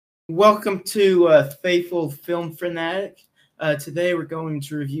Welcome to Faithful Film Fanatic. Today we're going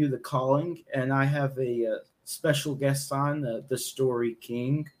to review The Calling, and I have a special guest on, the Story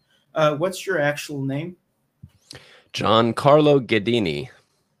King. What's your actual name? Giancarlo Ghedini.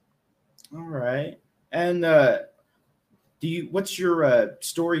 All right. And what's your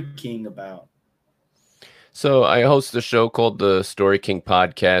Story King about? So I host a show called the Story King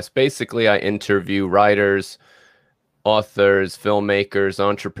Podcast. Basically, I interview writers, authors, filmmakers,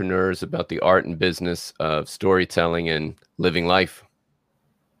 entrepreneurs about the art and business of storytelling and living life.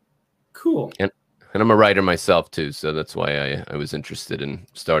 Cool. And I'm a writer myself too, so that's why I was interested in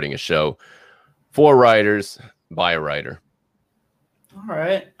starting a show for writers by a writer. All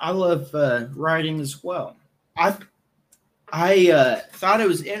right. I love writing as well. I thought it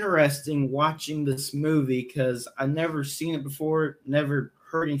was interesting watching this movie because I never seen it before, never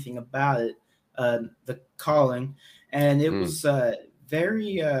heard anything about it. The Calling, and it was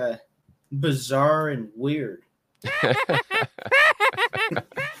very bizarre and weird.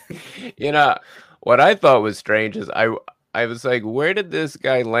 What I thought was strange is I was like, where did this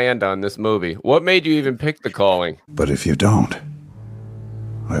guy land on this movie? What made you even pick The Calling? But if you don't,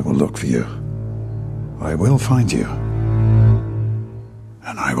 I will look for you. I will find you.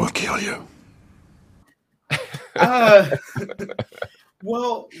 And I will kill you.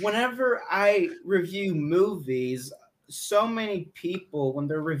 Well, whenever I review movies, so many people, when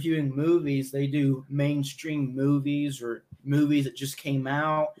they're reviewing movies, they do mainstream movies or movies that just came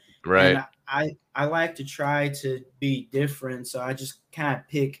out. Right. And I like to try to be different, so I just kind of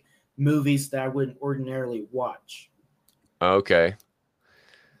pick movies that I wouldn't ordinarily watch. Okay.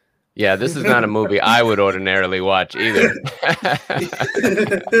 Yeah, this is not a movie I would ordinarily watch either.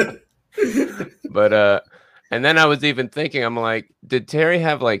 But and then I was even thinking, I'm like, did Terry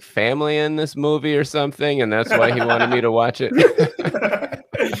have like family in this movie or something, and that's why he wanted me to watch it?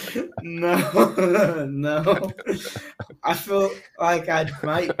 No. I feel like I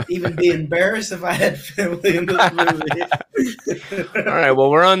might even be embarrassed if I had family in this movie. All right, well,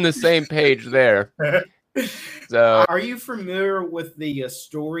 we're on the same page there. So, are you familiar with the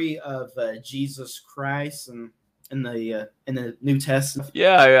story of Jesus Christ and in the New Testament?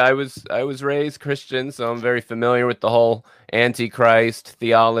 Yeah, I was raised Christian, so I'm very familiar with the whole Antichrist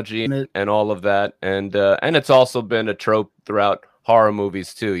theology and all of that, and it's also been a trope throughout horror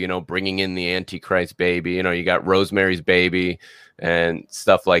movies too. You know, bringing in the Antichrist baby. You know, you got Rosemary's Baby and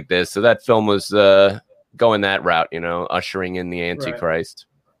stuff like this. So that film was going that route. You know, ushering in the Antichrist.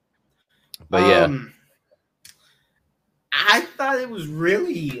 Right. But yeah. I thought it was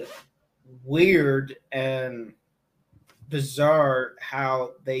really weird and bizarre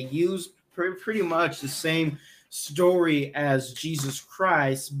how they used pretty much the same story as Jesus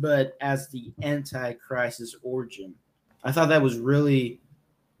Christ, but as the Antichrist's origin. I thought that was really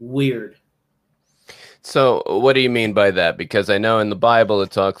weird. So what do you mean by that? Because I know in the Bible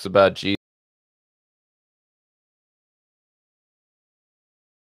it talks about Jesus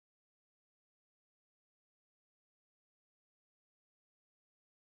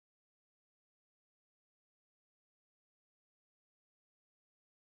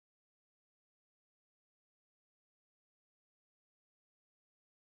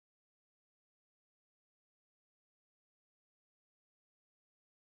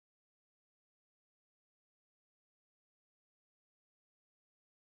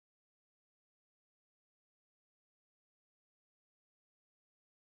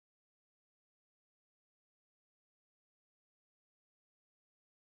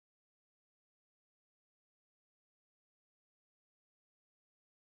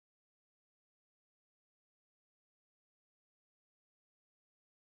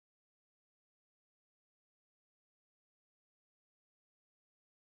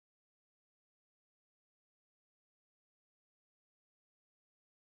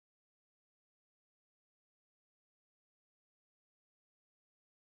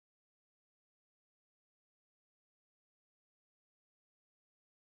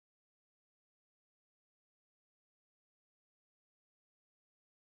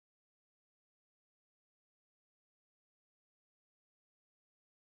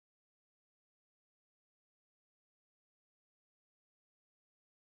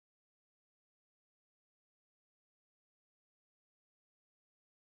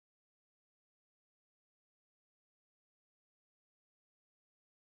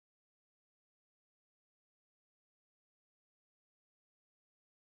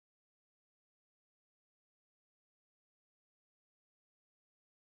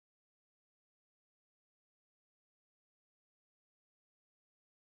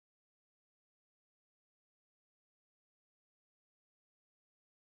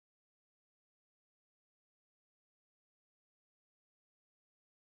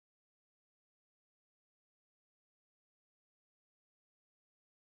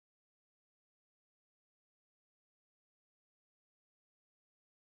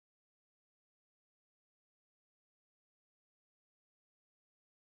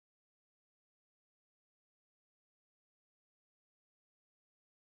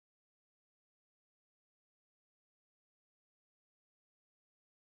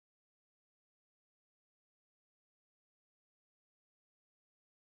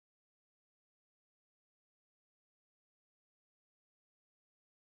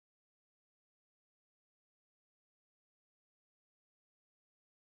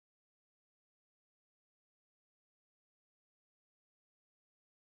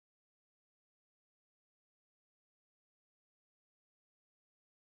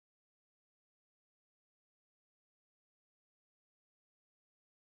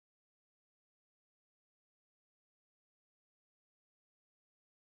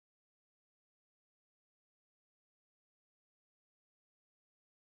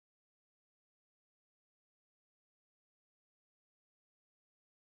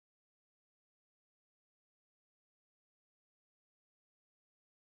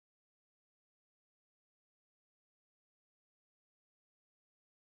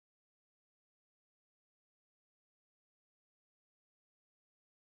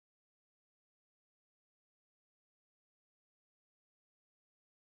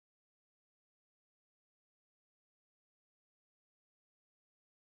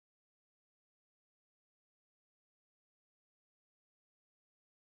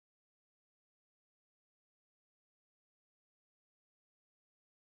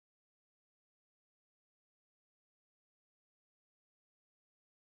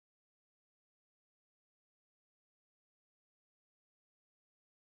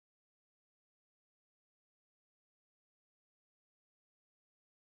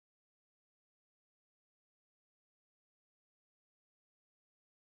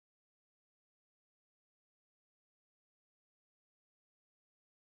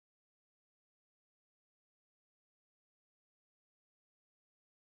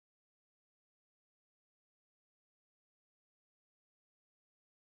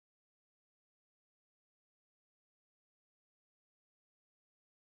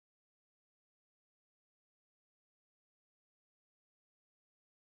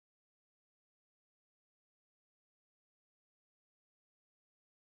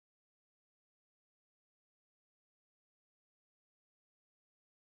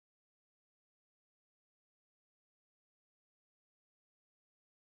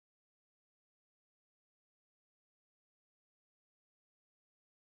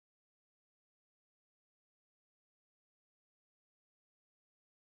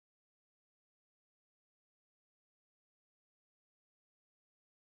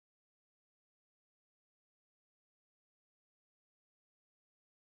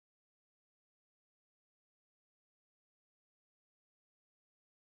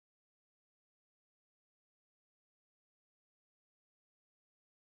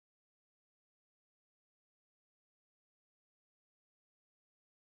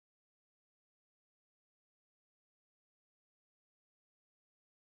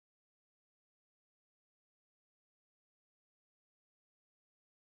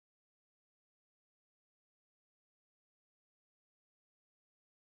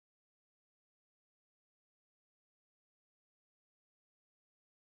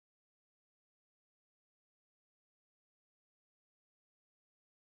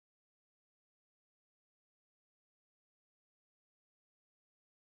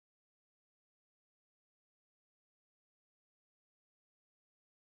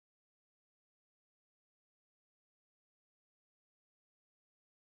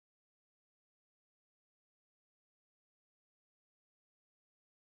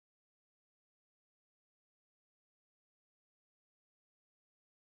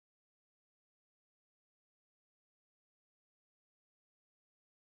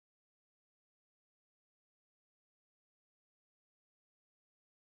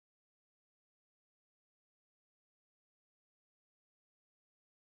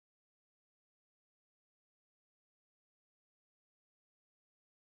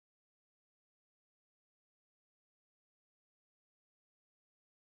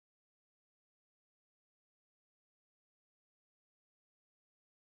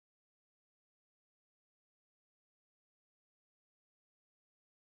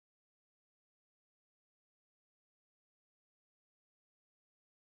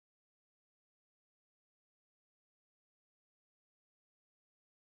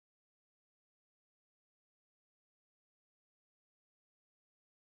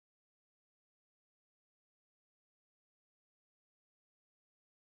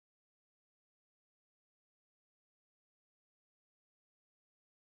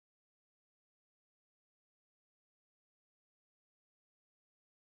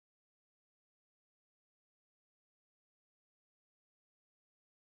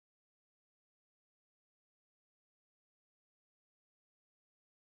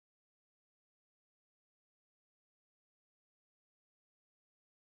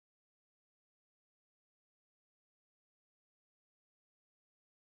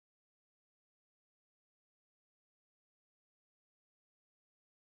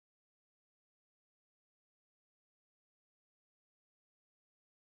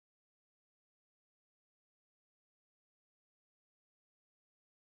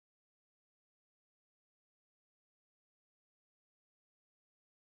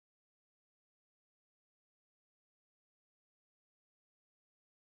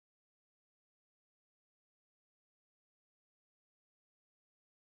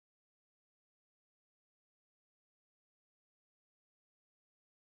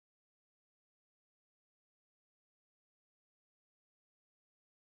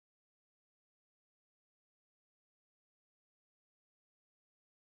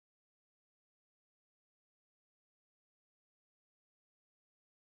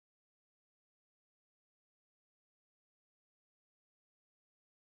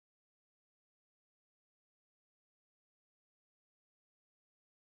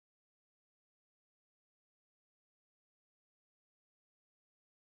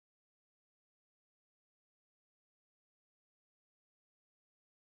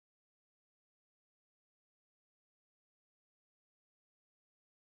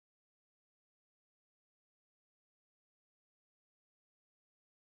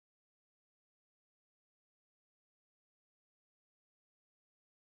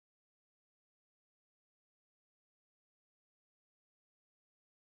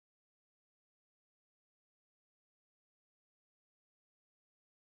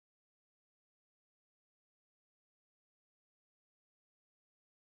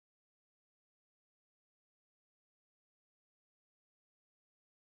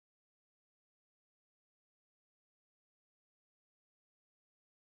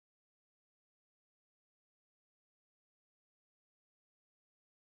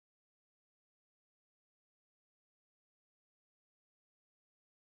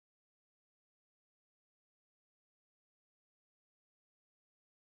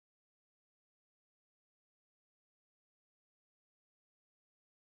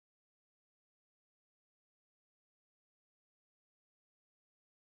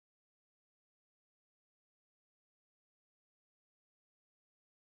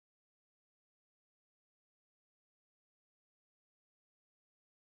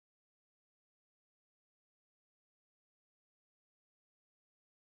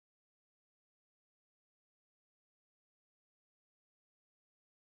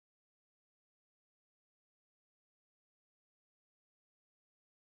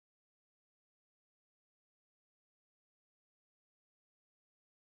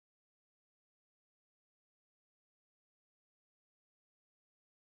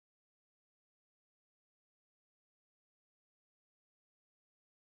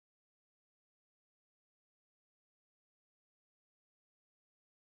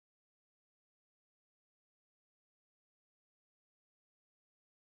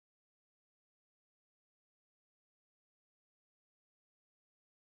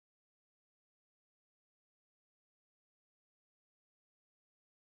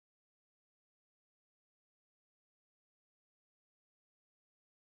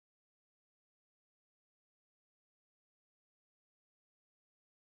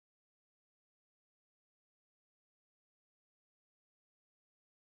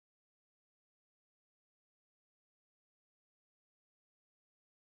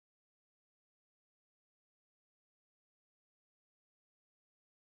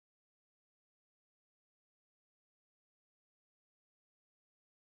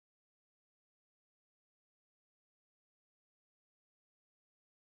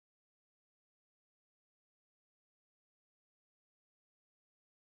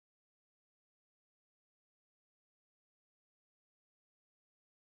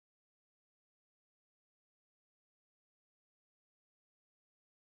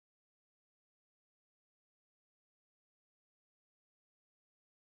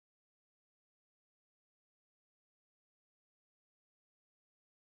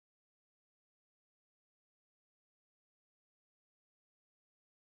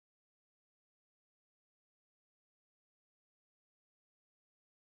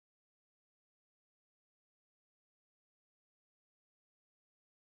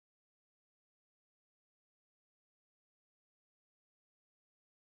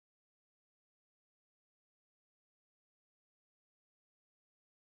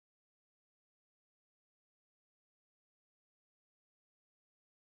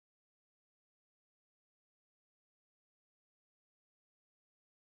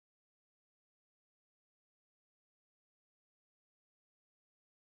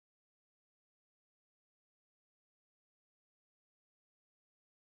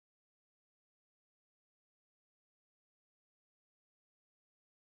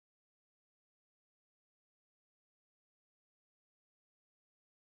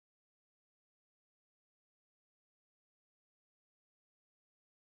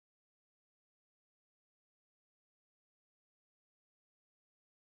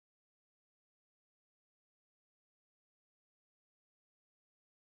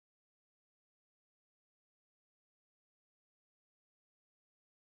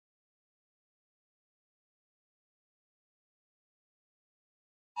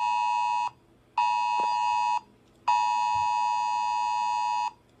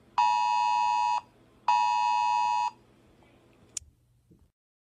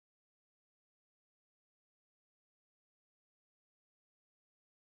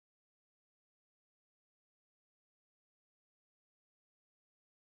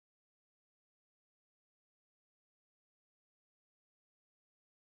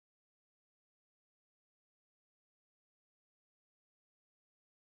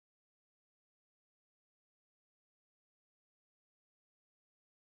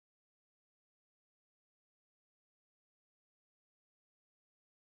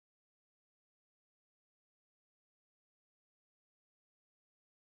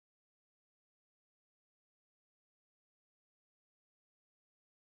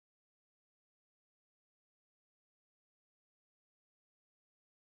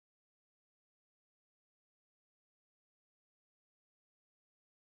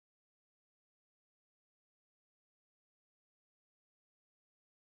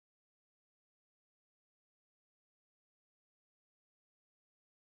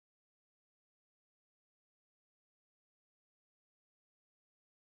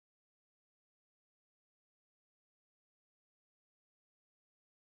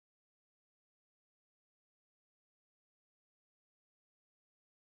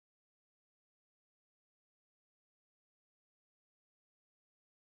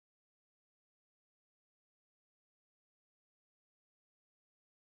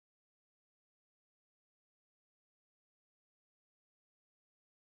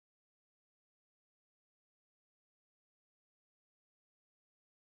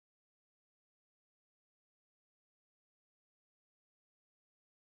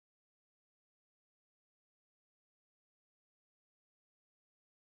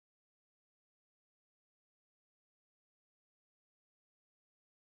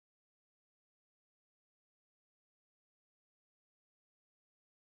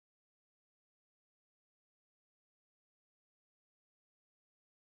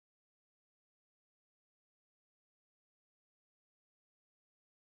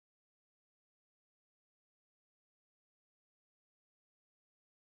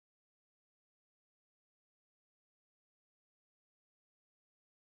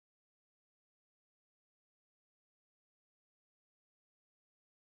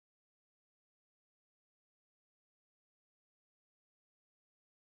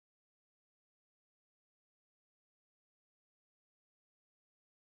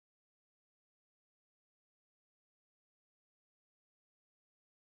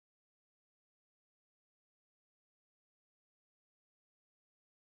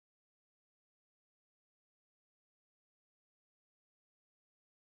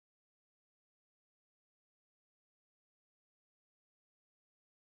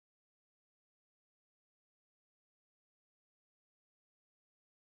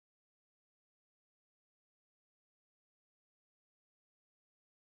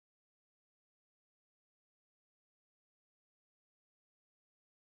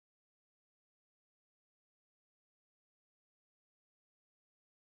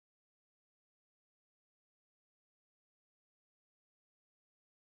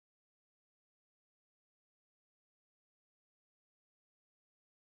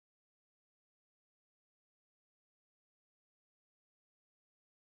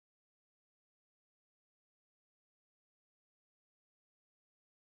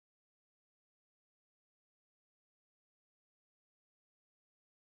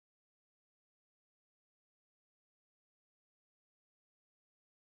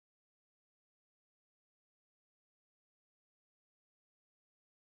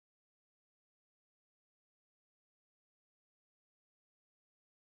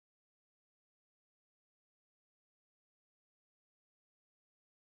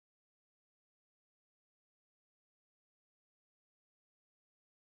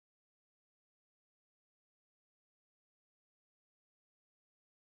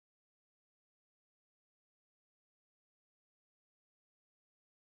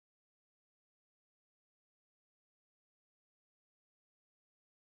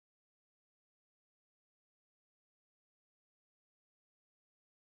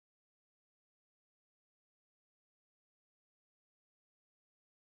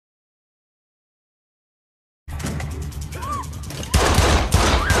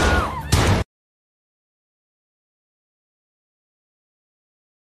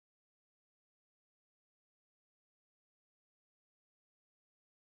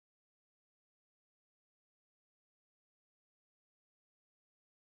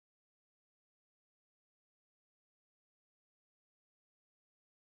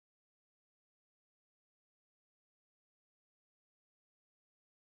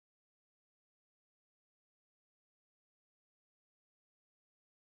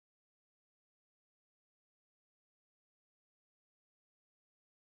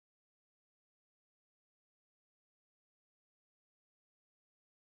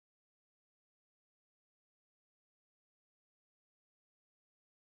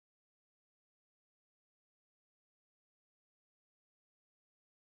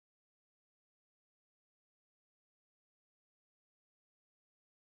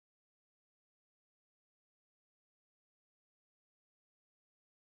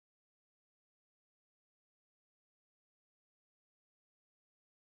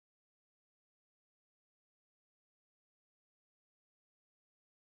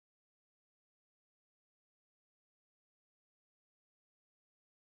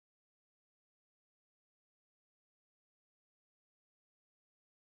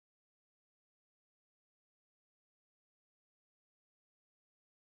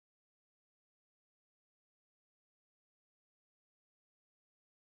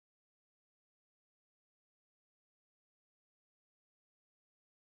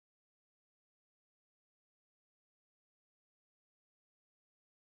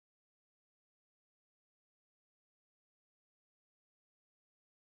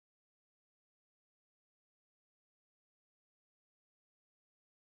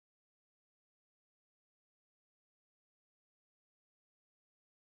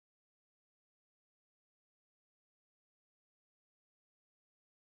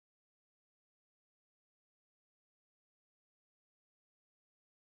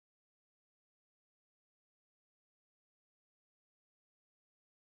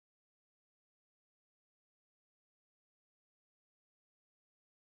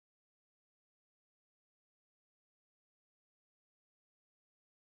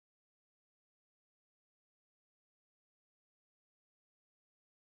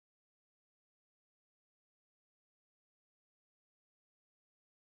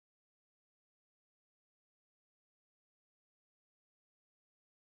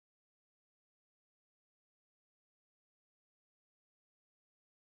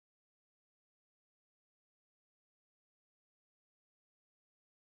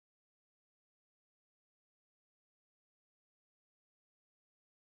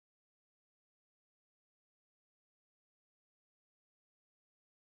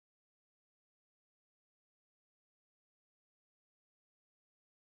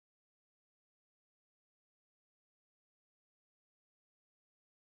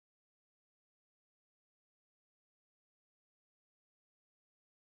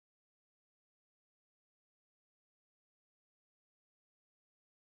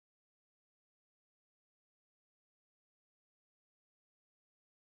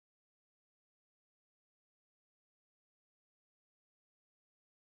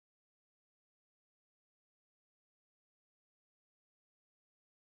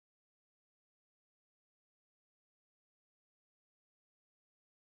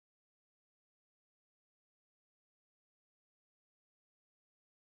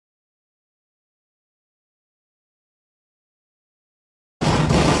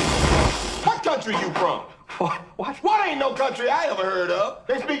country you from? What? What ain't no country I ever heard of?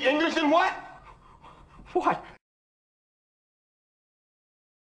 They speak English and what? What?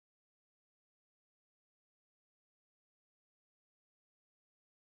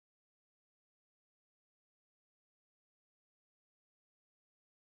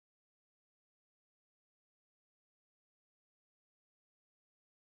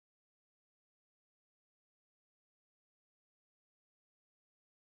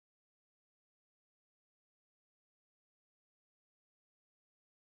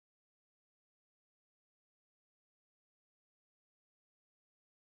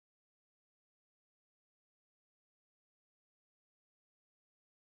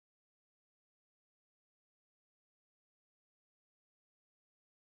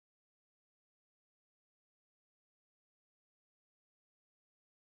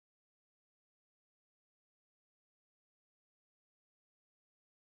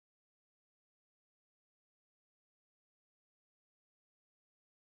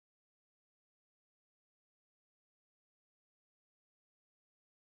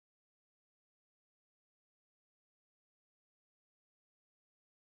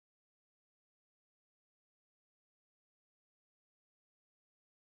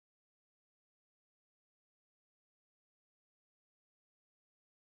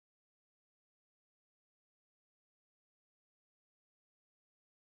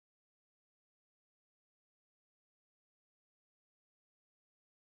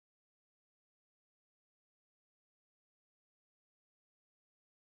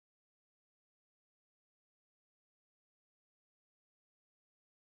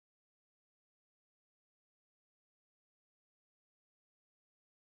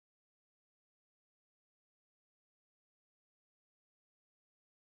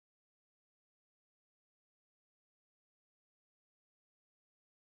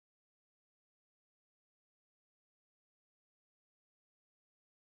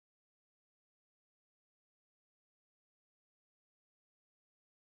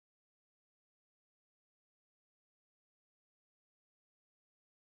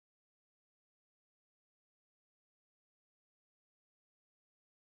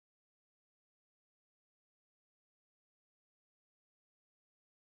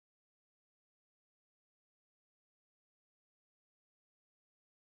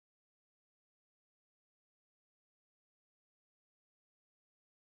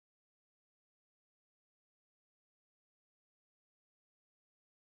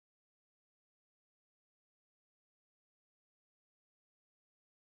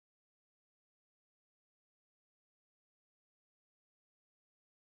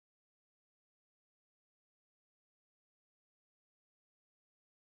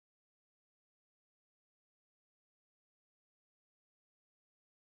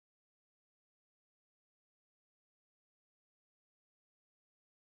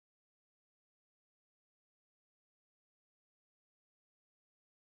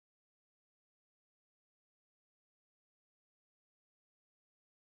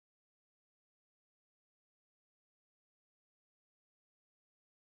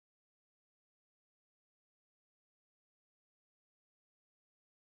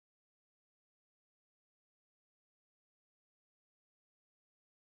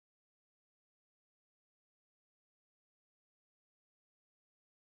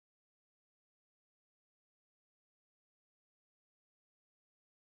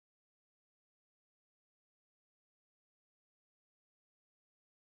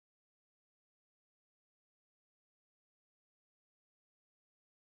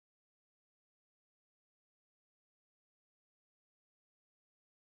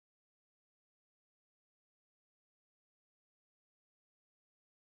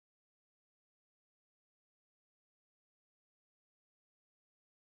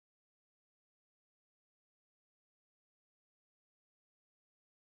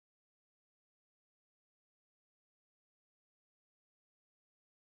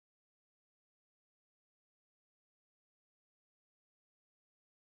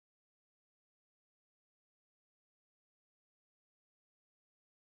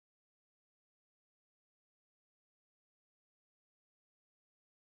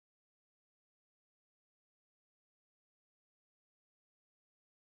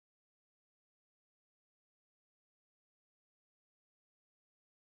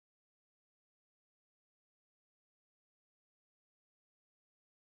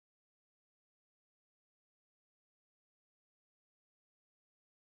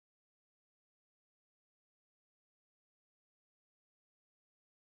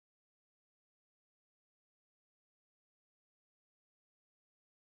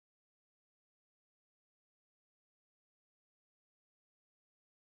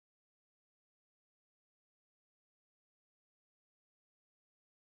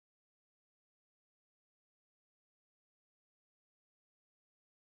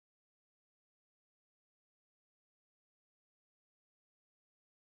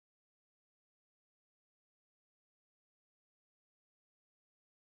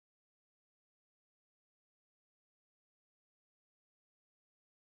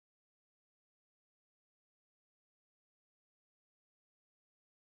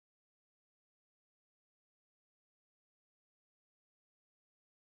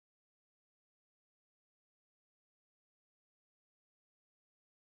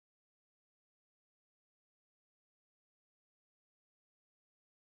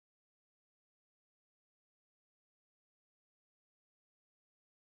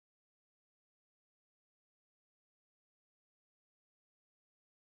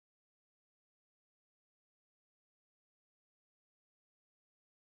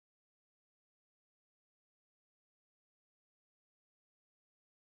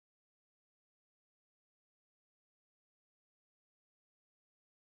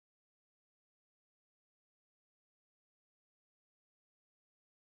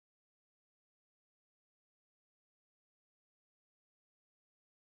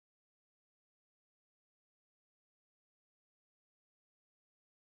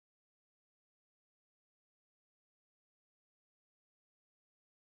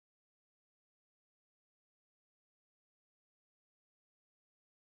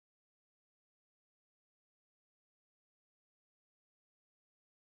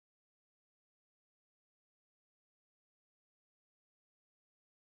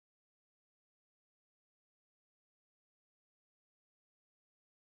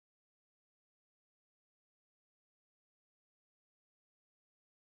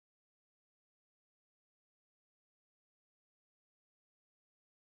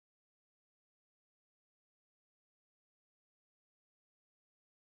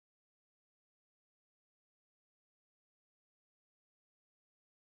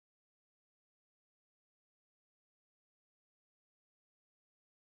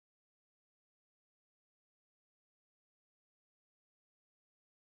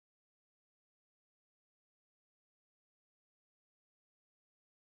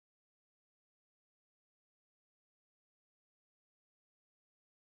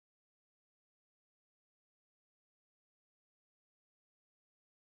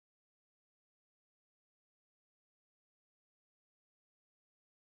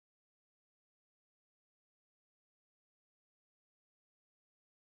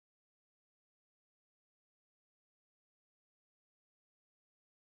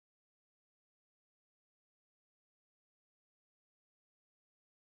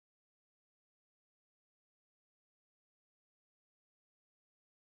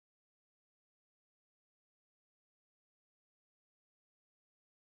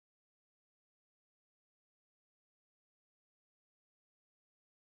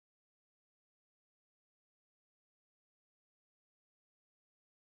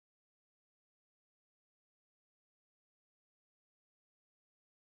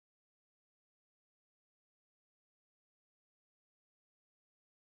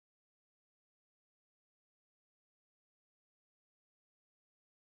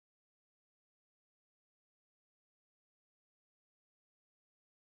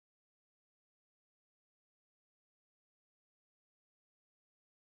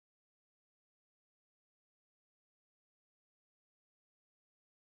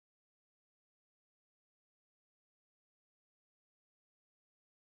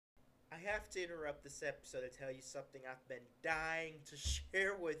 I have to interrupt this episode to tell you something I've been dying to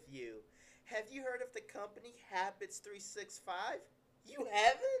share with you. Have you heard of the company Habits 365? You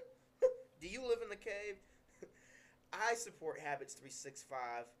haven't? Do you live in the cave? I support Habits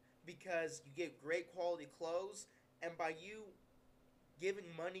 365 because you get great quality clothes, and by you giving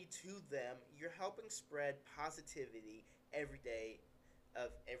money to them, you're helping spread positivity every day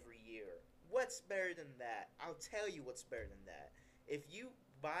of every year. What's better than that? I'll tell you what's better than that. If you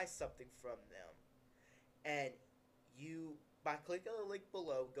buy something from them and you, by clicking the link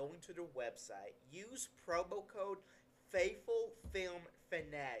below, going to their website, use promo code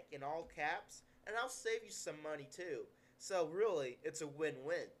FaithfulFilmFanatic in all caps, and I'll save you some money too. So really, it's a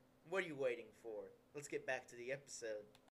win-win. What are you waiting for? Let's get back to the episode.